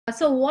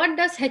So what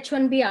does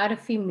H1B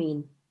RFE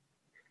mean?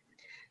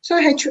 So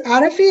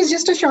RFE is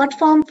just a short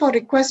form for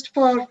request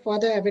for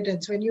further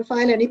evidence. When you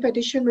file any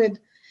petition with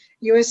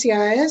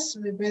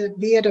USCIS,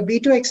 be it a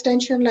B2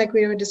 extension like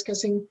we were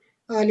discussing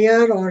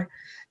earlier, or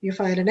you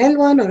file an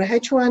L1 or a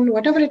H1,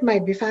 whatever it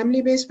might be,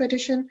 family-based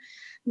petition,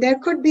 there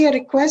could be a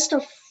request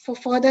for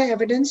further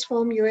evidence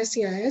from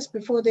USCIS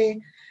before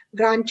they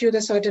grant you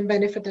the certain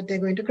benefit that they're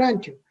going to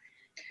grant you.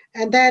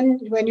 And then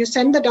when you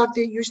send the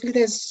document, usually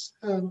there's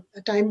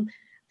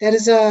there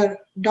is a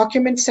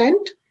document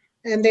sent,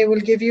 and they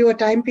will give you a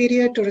time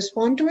period to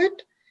respond to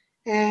it.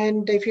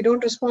 And if you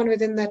don't respond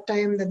within that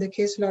time, then the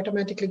case will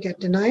automatically get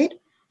denied.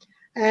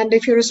 And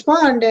if you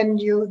respond and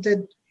you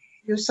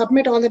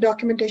submit all the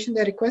documentation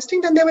they're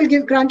requesting, then they will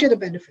grant you the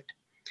benefit.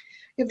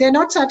 If they're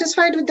not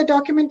satisfied with the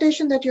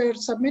documentation that you're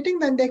submitting,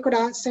 then they could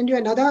send you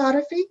another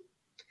RFE.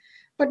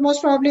 But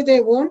most probably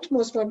they won't.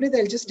 Most probably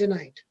they'll just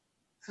deny it.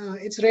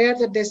 It's rare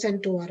that they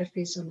send 2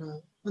 RFEs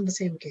on the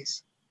same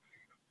case.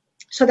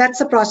 So that's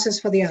the process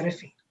for the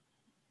RFE.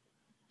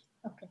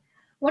 Okay.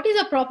 What is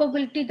the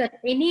probability that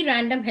any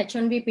random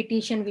H1B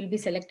petition will be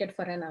selected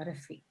for an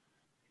RFE?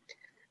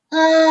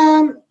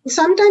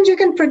 Sometimes you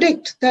can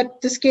predict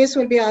that this case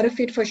will be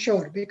RFE'd for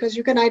sure because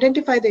you can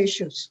identify the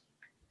issues,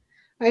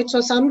 right?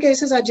 So some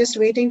cases are just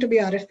waiting to be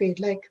RFE'd.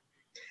 Like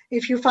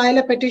if you file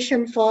a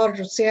petition for,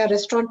 say, a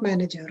restaurant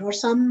manager or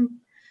some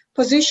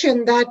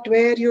position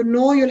where you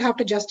know you'll have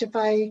to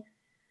justify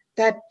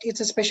that it's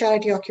a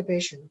specialty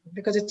occupation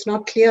because it's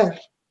not clear.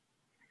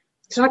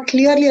 It's not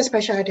clearly a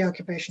specialty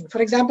occupation.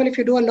 For example, if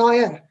you do a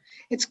lawyer,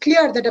 it's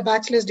clear that a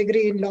bachelor's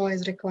degree in law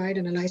is required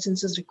and a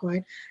license is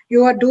required.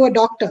 You do a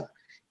doctor,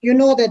 you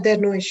know that there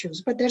are no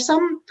issues. But there's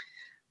some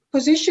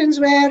positions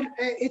where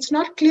it's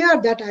not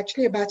clear that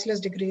actually a bachelor's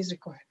degree is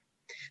required.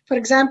 For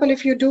example,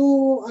 if you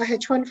do a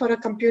H1 for a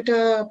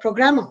computer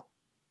programmer,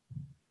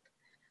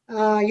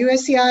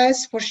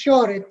 USCIS for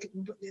sure,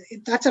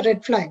 that's a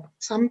red flag.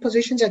 Some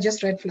positions are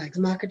just red flags: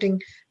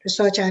 marketing,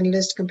 research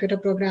analyst, computer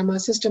programmer,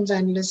 systems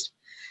analyst.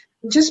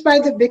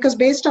 Because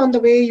based on the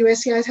way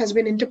USCIS has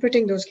been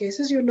interpreting those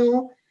cases, you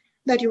know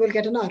that you will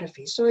get an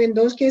RFE. So in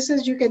those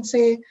cases, you can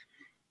say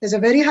there's a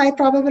very high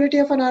probability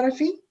of an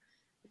RFE,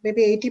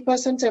 maybe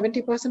 80%,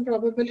 70%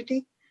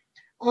 probability.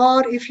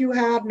 Or if you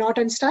have not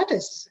in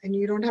status and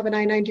you don't have an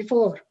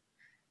I-94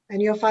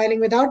 and you're filing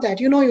without that,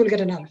 you know you'll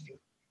get an RFE.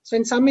 So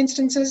in some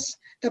instances,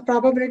 the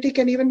probability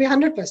can even be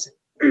 100%.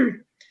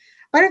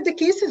 But if the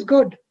case is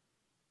good,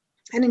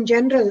 and in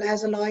general,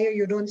 as a lawyer,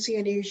 you don't see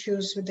any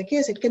issues with the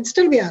case, it can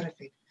still be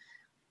RFE.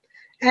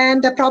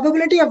 And the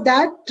probability of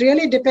that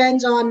really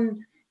depends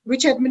on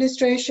which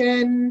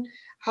administration,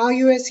 how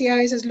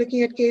USCIS is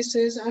looking at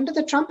cases. Under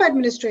the Trump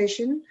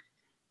administration,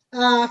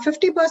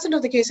 50%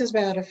 of the cases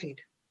were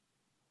RFE'd.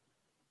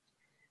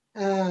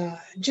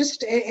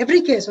 Just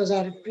every case was,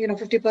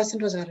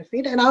 50% was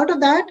RFE'd. And out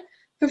of that,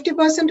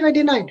 50% were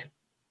denied.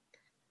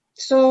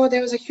 So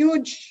there was a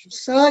huge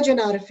surge in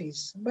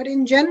RFEs. But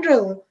in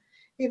general,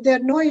 if there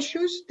are no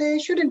issues, there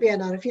shouldn't be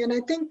an RFE. And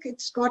I think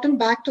it's gotten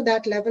back to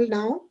that level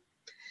now,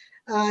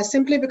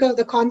 simply because of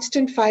the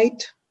constant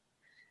fight,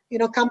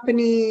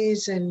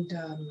 companies and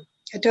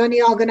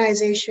attorney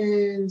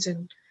organizations,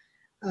 and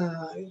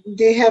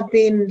they have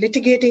been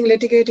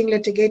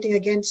litigating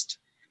against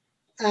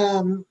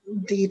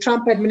the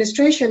Trump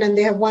administration, and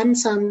they have won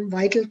some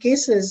vital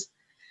cases.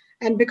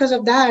 And because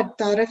of that,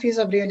 the RFEs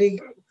have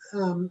really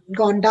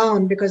gone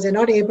down because they're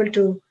not able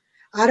to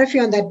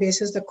RFE on that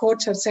basis. The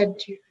courts have said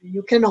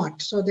you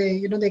cannot, so they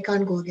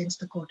can't go against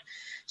the court.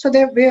 So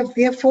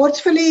we have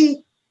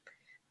forcefully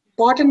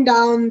bottomed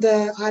down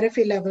the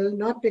RFE level,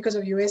 not because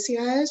of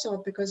USCIS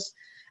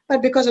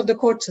but because of the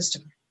court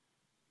system.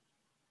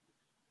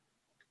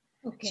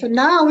 Okay. So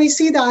now we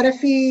see the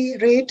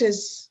RFE rate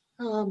is,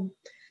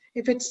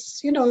 if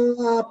it's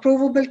a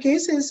provable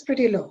case, is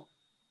pretty low.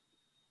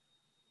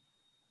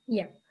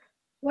 Yeah.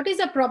 What is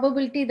the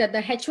probability that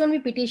the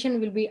H1B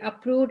petition will be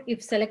approved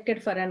if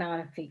selected for an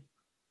RFE?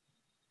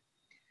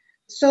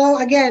 So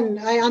again,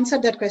 I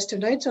answered that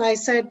question, right? So I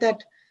said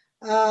that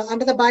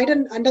under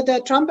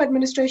the Trump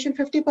administration,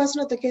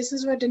 50% of the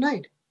cases were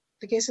denied,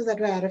 the cases that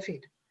were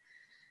RFE'd.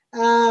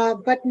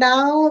 But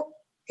now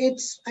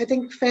it's, I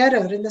think,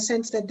 fairer in the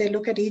sense that they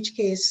look at each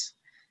case.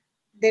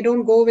 They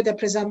don't go with a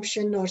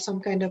presumption or some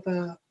kind of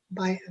a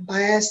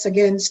bias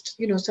against,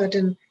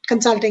 certain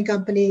consulting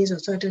companies or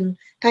certain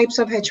types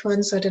of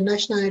H1s, certain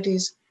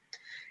nationalities.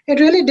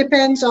 It really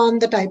depends on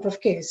the type of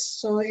case.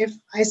 So if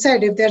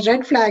there are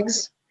red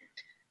flags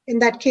in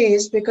that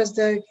case because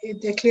they're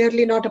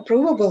clearly not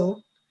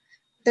approvable,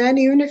 then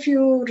even if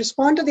you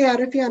respond to the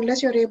RFE,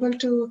 unless you're able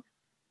to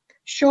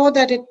show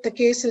that the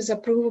case is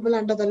approvable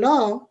under the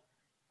law,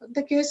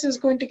 the case is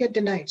going to get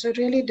denied. So it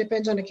really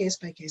depends on a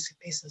case-by-case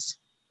basis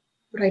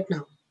right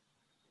now,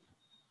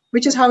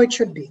 which is how it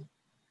should be.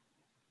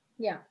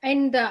 Yeah,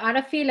 and the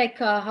RFE,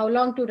 how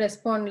long to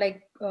respond,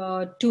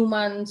 2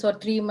 months or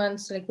 3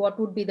 months, what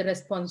would be the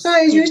response? So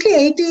it's usually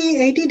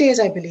 80 days,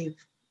 I believe,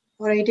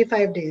 or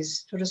 85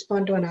 days to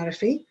respond to an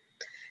RFE.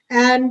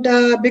 And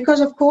because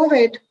of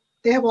COVID,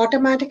 they have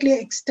automatically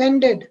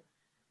extended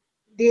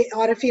the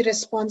RFE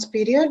response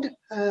period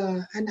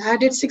and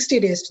added 60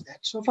 days to that.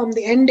 So from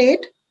the end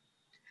date,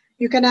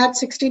 you can add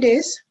 60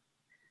 days,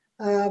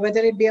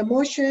 whether it be a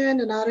motion,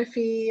 an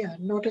RFE, a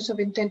notice of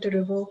intent to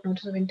revoke,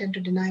 notice of intent to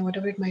deny,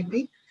 whatever it might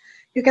be.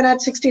 You can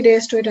add 60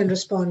 days to it and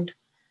respond.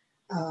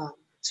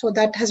 So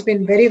that has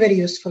been very, very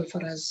useful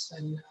for us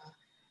and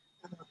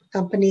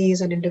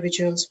companies and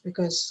individuals,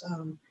 because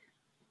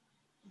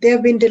they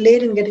have been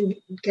delayed in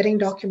getting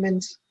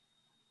documents.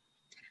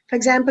 For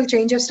example,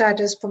 change of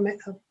status from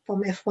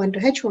F1 to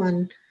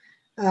H1,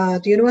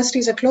 the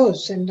universities are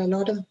closed and a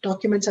lot of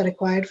documents are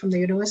required from the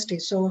university.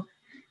 So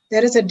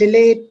there is a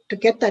delay to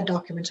get that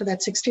document. So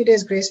that 60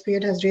 days grace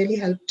period has really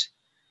helped,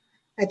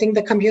 I think,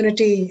 the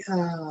community,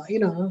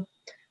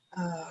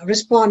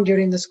 respond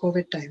during this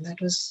COVID time. That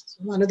was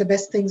one of the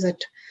best things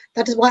that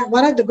is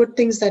one of the good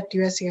things that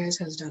USCIS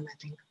has done, I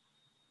think.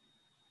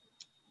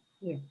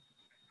 Yeah.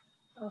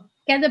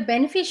 Can the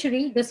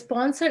beneficiary, the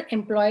sponsor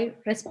employer,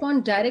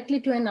 respond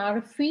directly to an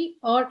RFE,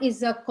 or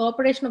is the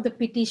cooperation of the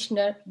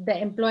petitioner, the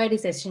employer,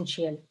 is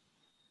essential?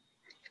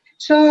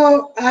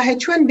 So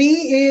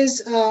H1B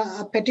is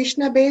a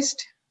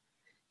petitioner-based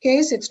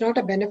case. It's not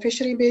a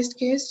beneficiary-based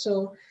case.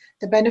 So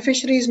the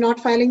beneficiary is not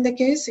filing the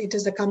case. It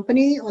is the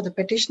company or the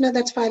petitioner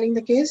that's filing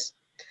the case.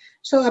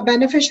 So a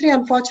beneficiary,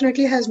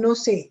 unfortunately, has no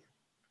say.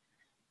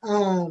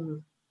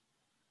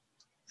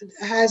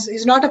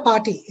 Is not a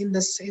party in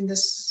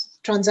this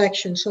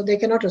transaction, so they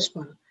cannot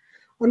respond.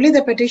 Only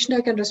the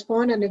petitioner can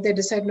respond, and if they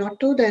decide not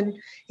to, then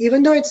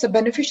even though it's the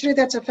beneficiary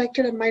that's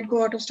affected and might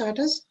go out of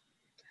status,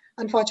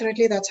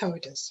 unfortunately, that's how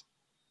it is.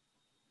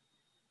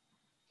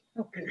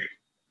 Okay.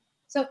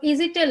 So is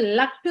it a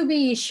luck to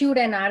be issued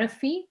an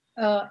RFE?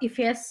 If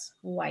yes,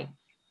 why?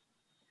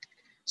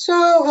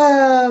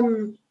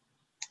 So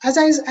as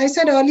I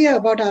said earlier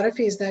about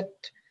RFEs, that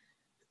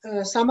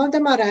some of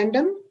them are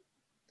random,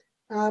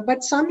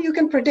 but some you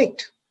can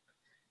predict.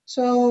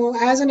 So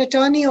as an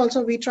attorney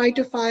also, we try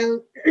to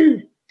file,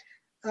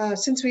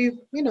 since we,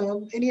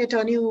 any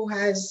attorney who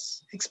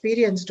has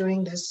experience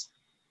doing this,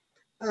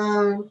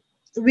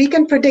 we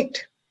can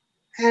predict.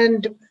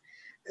 And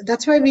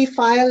that's why we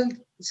file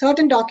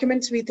certain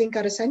documents we think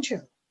are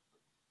essential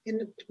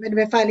when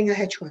we're filing a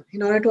H1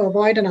 in order to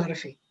avoid an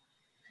RFE.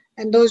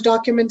 And those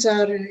documents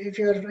are, if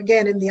you're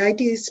again in the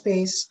IT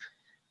space,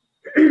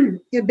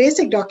 your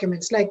basic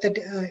documents like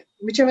that,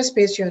 whichever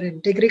space you're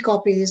in, degree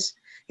copies,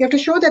 you have to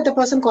show that the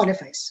person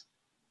qualifies.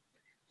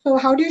 So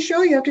how do you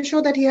show? You have to show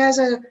that he has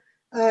a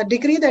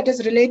degree that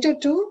is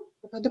related to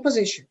the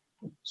position.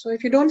 So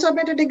if you don't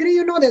submit a degree,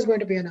 you know there's going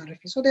to be an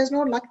RFE. So there's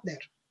no luck there.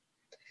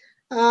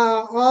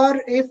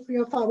 Or if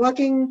you're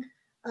working,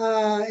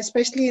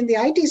 especially in the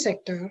IT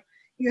sector,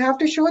 you have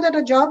to show that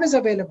a job is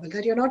available,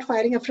 that you're not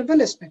filing a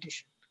frivolous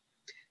petition.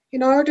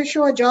 In order to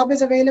show a job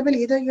is available,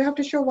 either you have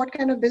to show what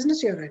kind of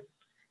business you're in.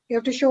 You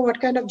have to show what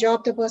kind of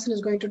job the person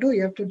is going to do.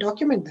 You have to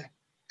document that.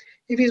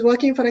 If he's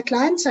working for a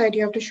client side,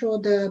 you have to show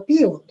the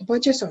PO, the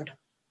purchase order.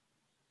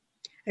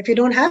 If you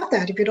don't have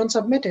that, if you don't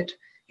submit it,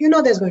 you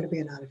know there's going to be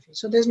an RFE.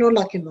 So there's no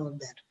luck involved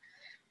there.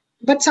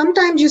 But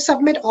sometimes you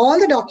submit all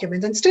the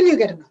documents and still you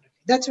get an RFE.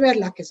 That's where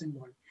luck is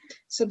involved.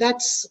 So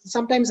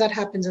sometimes that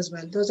happens as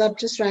well. Those are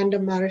just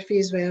random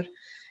RFEs where,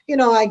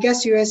 I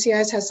guess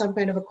USCIS has some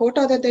kind of a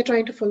quota that they're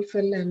trying to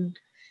fulfill and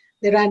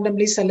they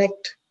randomly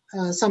select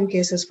some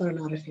cases for an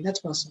RFE. That's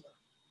possible.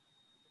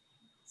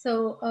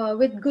 So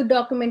with good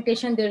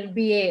documentation, there will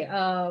be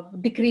a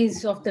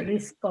decrease of the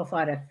risk of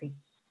RFE.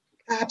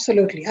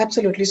 Absolutely,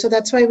 absolutely. So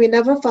that's why we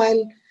never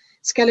file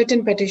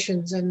skeleton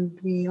petitions, and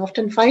we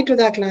often fight with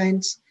our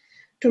clients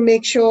to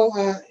make sure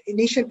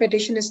initial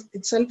petition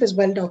itself is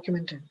well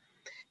documented.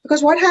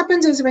 Because what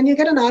happens is when you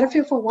get an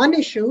RFE for one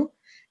issue,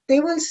 they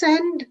will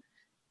send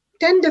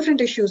 10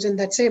 different issues in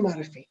that same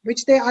RFE,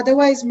 which they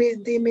otherwise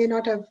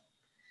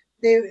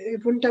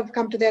it wouldn't have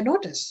come to their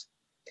notice.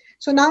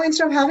 So now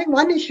instead of having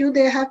one issue,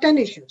 they have 10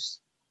 issues.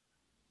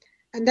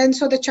 And then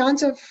so the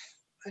chance of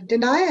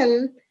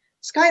denial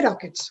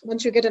skyrockets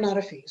once you get an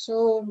RFE.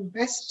 So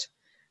best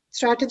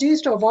strategy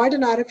is to avoid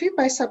an RFE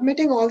by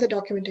submitting all the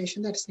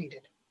documentation that's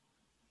needed.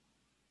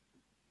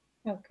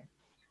 Okay.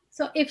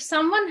 So if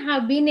someone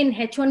have been in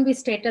H1B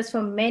status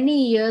for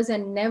many years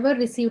and never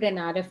received an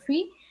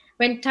RFE,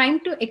 when time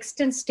to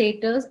extend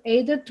status,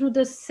 either through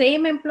the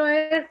same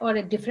employer or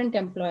a different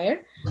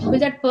employer, will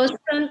that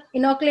person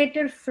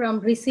inoculated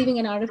from receiving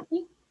an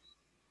RFE?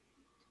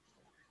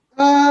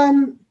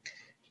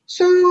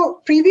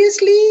 So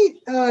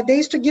previously, they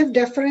used to give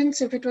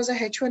deference if it was a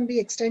H1B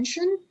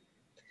extension.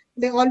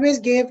 They always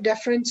gave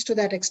deference to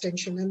that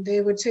extension, and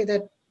they would say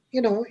that,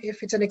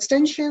 if it's an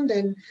extension,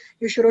 then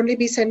you should only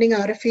be sending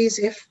RFEs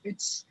if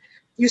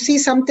you see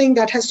something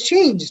that has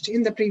changed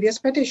in the previous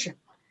petition.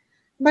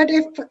 But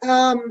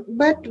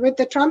but with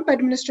the Trump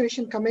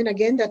administration come in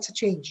again, that's a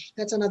change.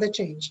 That's another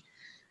change.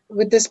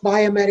 With this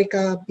Buy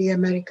America, Be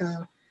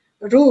America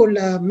rule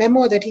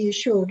memo that he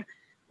issued,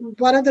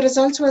 one of the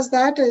results was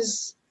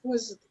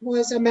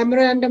a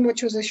memorandum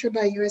which was issued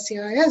by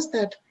USCIS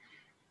that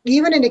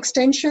even in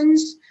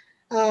extensions,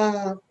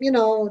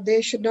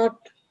 they should not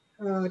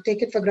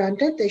take it for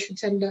granted. They should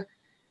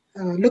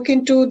look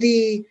into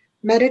the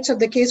merits of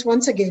the case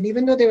once again,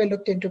 even though they were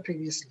looked into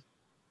previously.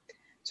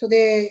 So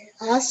they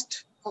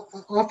asked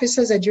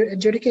officers,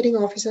 adjudicating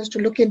officers, to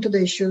look into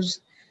the issues,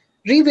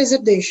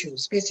 revisit the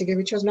issues, basically,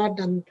 which was not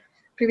done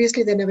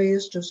previously. They never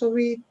used to. So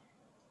we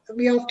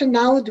often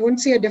now don't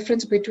see a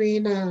difference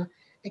between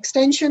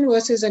extension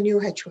versus a new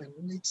H1.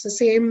 It's the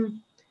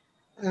same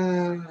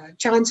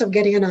chance of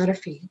getting an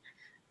RFE.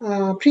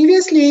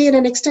 Previously, in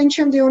an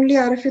extension, the only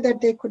RFE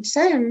that they could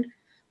send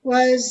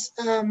was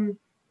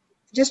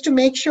just to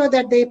make sure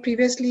that they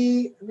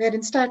previously were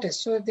in status.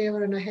 So if they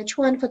were in a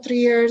H1 for 3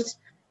 years,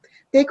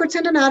 they could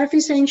send an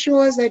RFE saying, show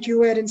us that you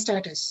were in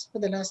status for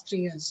the last 3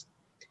 years.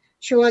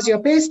 Show us your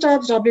pay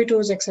stubs,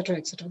 W-2s, etc.,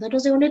 etc. That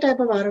was the only type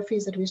of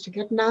RFEs that we used to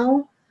get.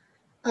 Now,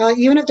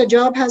 even if the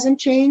job hasn't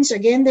changed,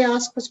 again, they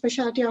ask for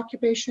specialty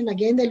occupation.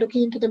 Again, they're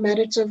looking into the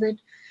merits of it.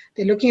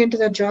 They're looking into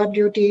the job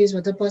duties,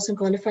 whether the person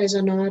qualifies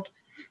or not,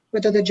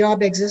 whether the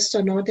job exists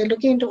or not. They're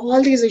looking into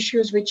all these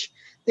issues which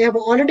they have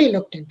already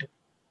looked into.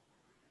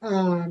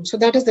 So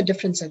that is the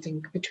difference, I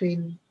think,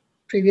 between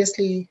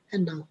previously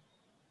and now.